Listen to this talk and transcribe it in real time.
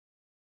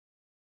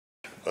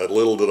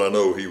Little did I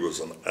know he was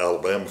an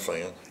Alabama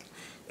fan,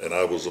 and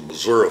I was a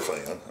Missouri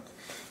fan,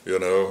 you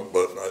know,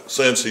 but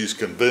since he's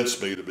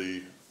convinced me to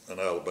be an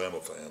Alabama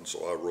fan,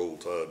 so I roll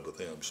tide with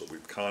him. So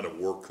we've kind of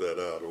worked that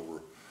out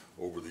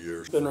over the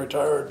years. Been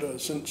retired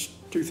since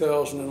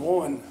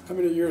 2001. How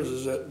many years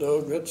is that,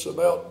 Doug? That's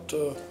about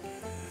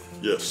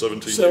yes,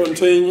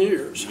 17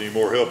 years. You need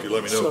more help, you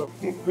let me know. So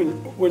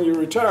when you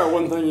retire,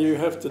 one thing you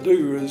have to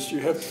do is you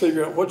have to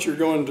figure out what you're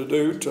going to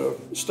do to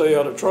stay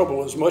out of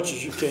trouble as much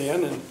as you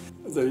can. And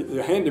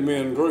the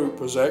handyman group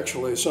was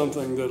actually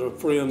something that a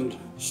friend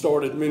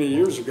started many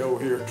years ago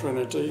here at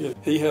Trinity.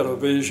 He had a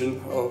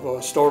vision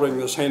of starting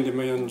this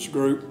handyman's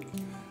group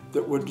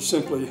that would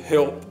simply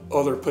help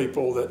other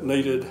people that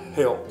needed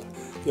help.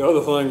 The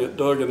other thing that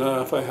Doug and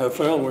I have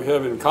found we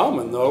have in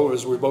common, though,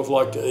 is we both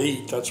like to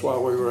eat. That's why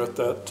we were at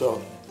that.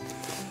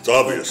 It's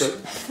obvious.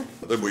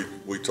 Then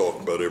we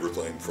talk about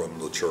everything from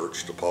the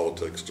church to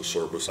politics to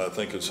service. I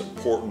think it's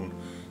important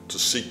to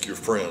seek your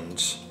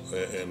friends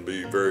and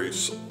be very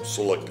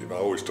selective. I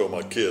always tell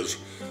my kids,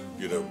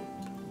 you know,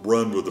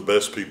 run with the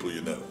best people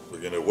you know.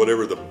 You know,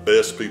 whatever the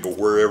best people,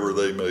 wherever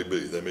they may be.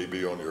 They may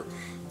be on your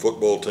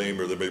football team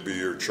or they may be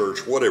your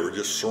church, whatever.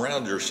 Just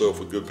surround yourself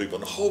with good people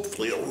and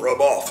hopefully it'll rub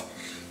off.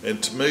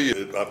 And to me,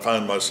 I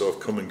find myself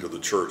coming to the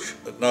church.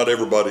 Not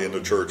everybody in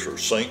the church are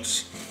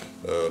saints.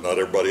 Not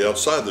everybody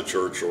outside the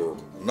church are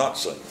not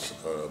saints.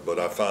 But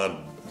I find,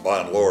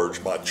 by and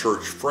large, my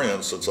church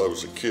friends, since I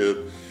was a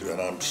kid,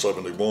 and I'm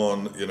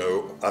 71, you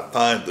know, I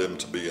find them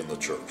to be in the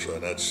church.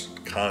 And that's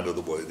kind of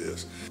the way it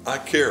is. I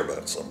care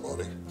about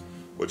somebody,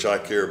 which I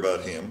care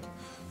about him.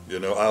 You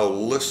know, I'll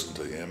listen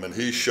to him, and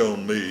he's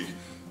shown me,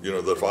 you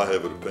know, that if I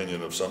have an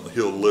opinion of something,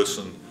 he'll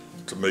listen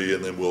to me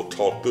and then we'll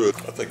talk through it.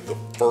 I think the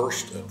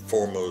first and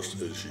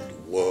foremost is you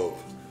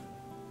love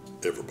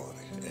everybody.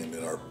 And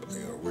in our,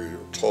 you know, we're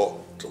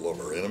taught to love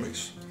our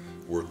enemies.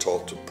 We're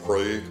taught to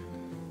pray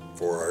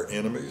for our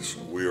enemies.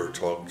 We are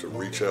taught to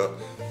reach out.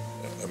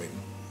 I mean,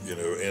 you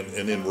know,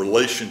 and in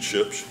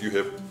relationships, you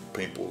have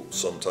people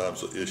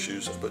sometimes with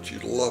issues, but you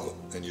love them,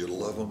 and you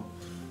love them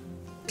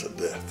to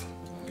death.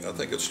 I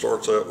think it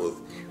starts out with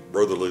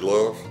brotherly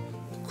love,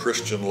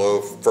 Christian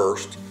love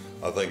first.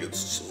 I think it's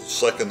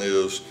second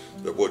is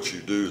that what you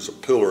do as a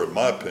pillar, in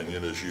my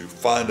opinion, is you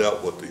find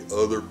out what the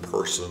other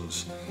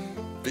person's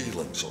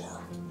feelings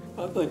are.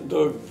 I think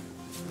Doug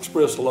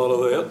expressed a lot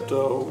of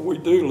that. We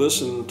do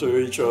listen to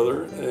each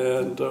other,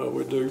 and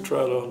we do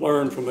try to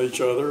learn from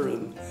each other.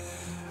 And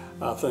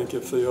I think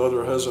if the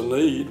other has a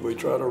need, we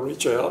try to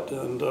reach out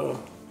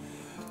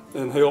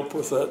and help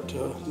with that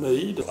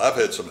need. I've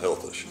had some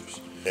health issues,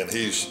 and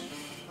he's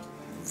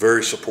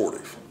very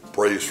supportive.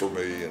 Prays for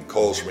me and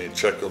calls me and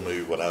checks on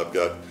me when I've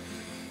got,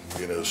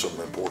 you know, some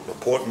important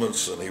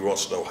appointments, and he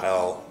wants to know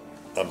how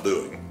I'm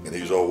doing, and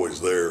he's always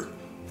there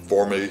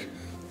for me.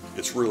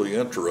 It's really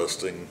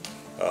interesting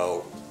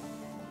how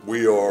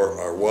we are,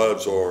 our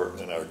wives are,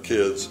 and our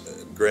kids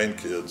and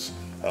grandkids,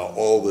 how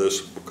all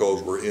this,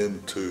 because we're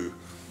into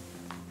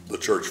the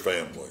church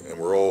family and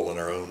we're all in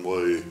our own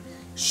way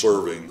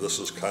serving, this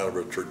is kind of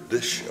a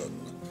tradition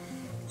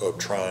of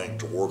trying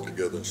to work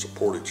together and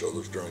support each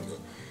other during the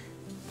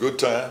good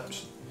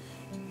times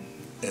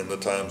and the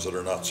times that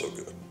are not so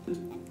good.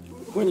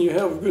 When you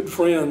have good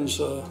friends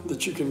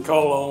that you can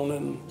call on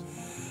and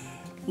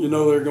you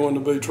know they're going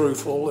to be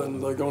truthful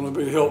and they're going to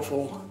be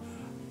helpful,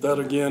 that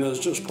again is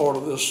just part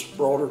of this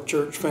broader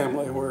church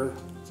family where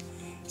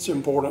it's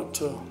important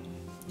to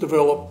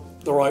develop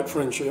the right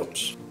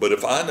friendships. But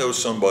if I know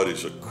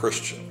somebody's a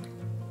Christian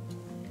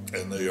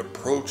and they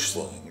approach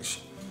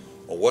things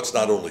on what's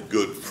not only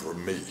good for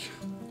me,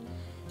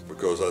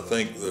 because I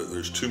think that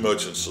there's too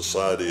much in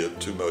society and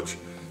too much,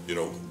 you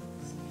know,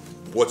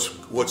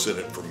 what's in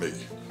it for me?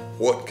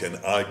 What can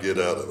I get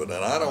out of it?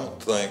 And I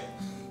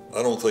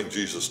don't think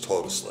Jesus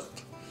taught us that.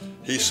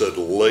 He said,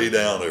 lay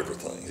down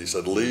everything. He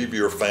said, leave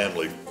your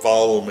family,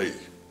 follow me.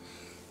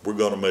 We're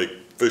going to make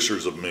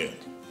fishers of men.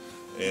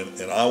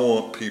 And I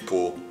want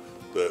people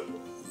that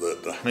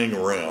hang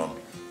around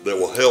that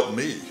will help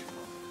me,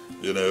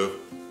 you know,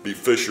 be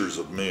fishers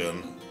of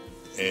men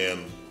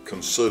and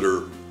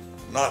consider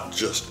not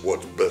just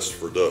what's best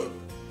for Doug.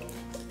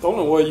 The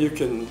only way you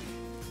can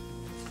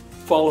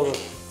follow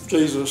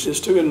Jesus is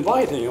to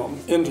invite him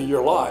into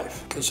your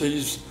life, because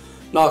he's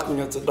knocking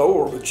at the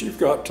door, but you've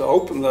got to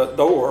open that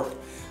door.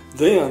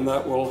 Then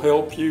that will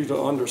help you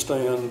to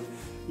understand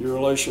your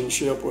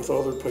relationship with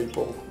other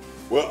people.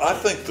 Well, I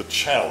think the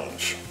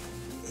challenge,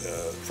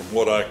 from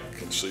what I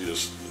can see,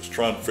 is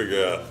trying to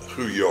figure out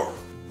who you are.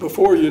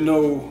 Before you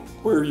know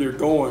where you're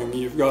going,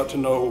 you've got to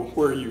know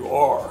where you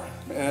are.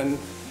 And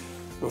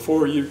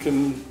before you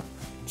can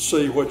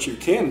see what you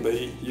can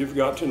be, you've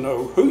got to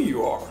know who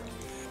you are.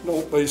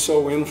 Don't be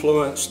so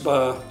influenced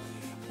by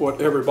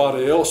what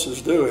everybody else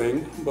is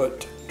doing,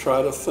 but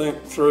try to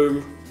think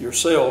through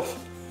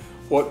yourself.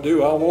 What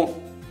do I want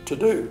to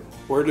do?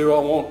 Where do I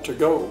want to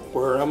go?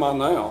 Where am I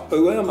now?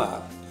 Who am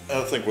I?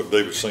 I think what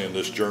David's saying,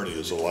 this journey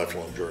is a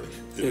lifelong journey.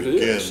 It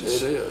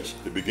is.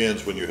 It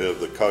begins when you have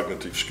the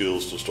cognitive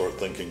skills to start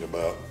thinking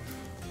about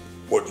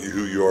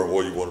who you are and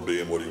what you want to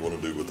be and what you want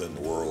to do within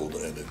the world.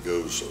 And it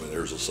goes, I mean,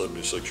 there's a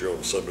 76-year-old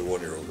and a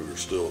 71-year-old who are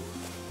still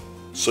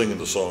singing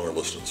the song or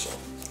listening to the song.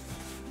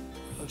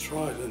 That's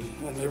right,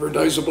 and every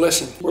day's a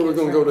blessing. Where are we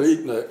going to go to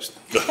eat next?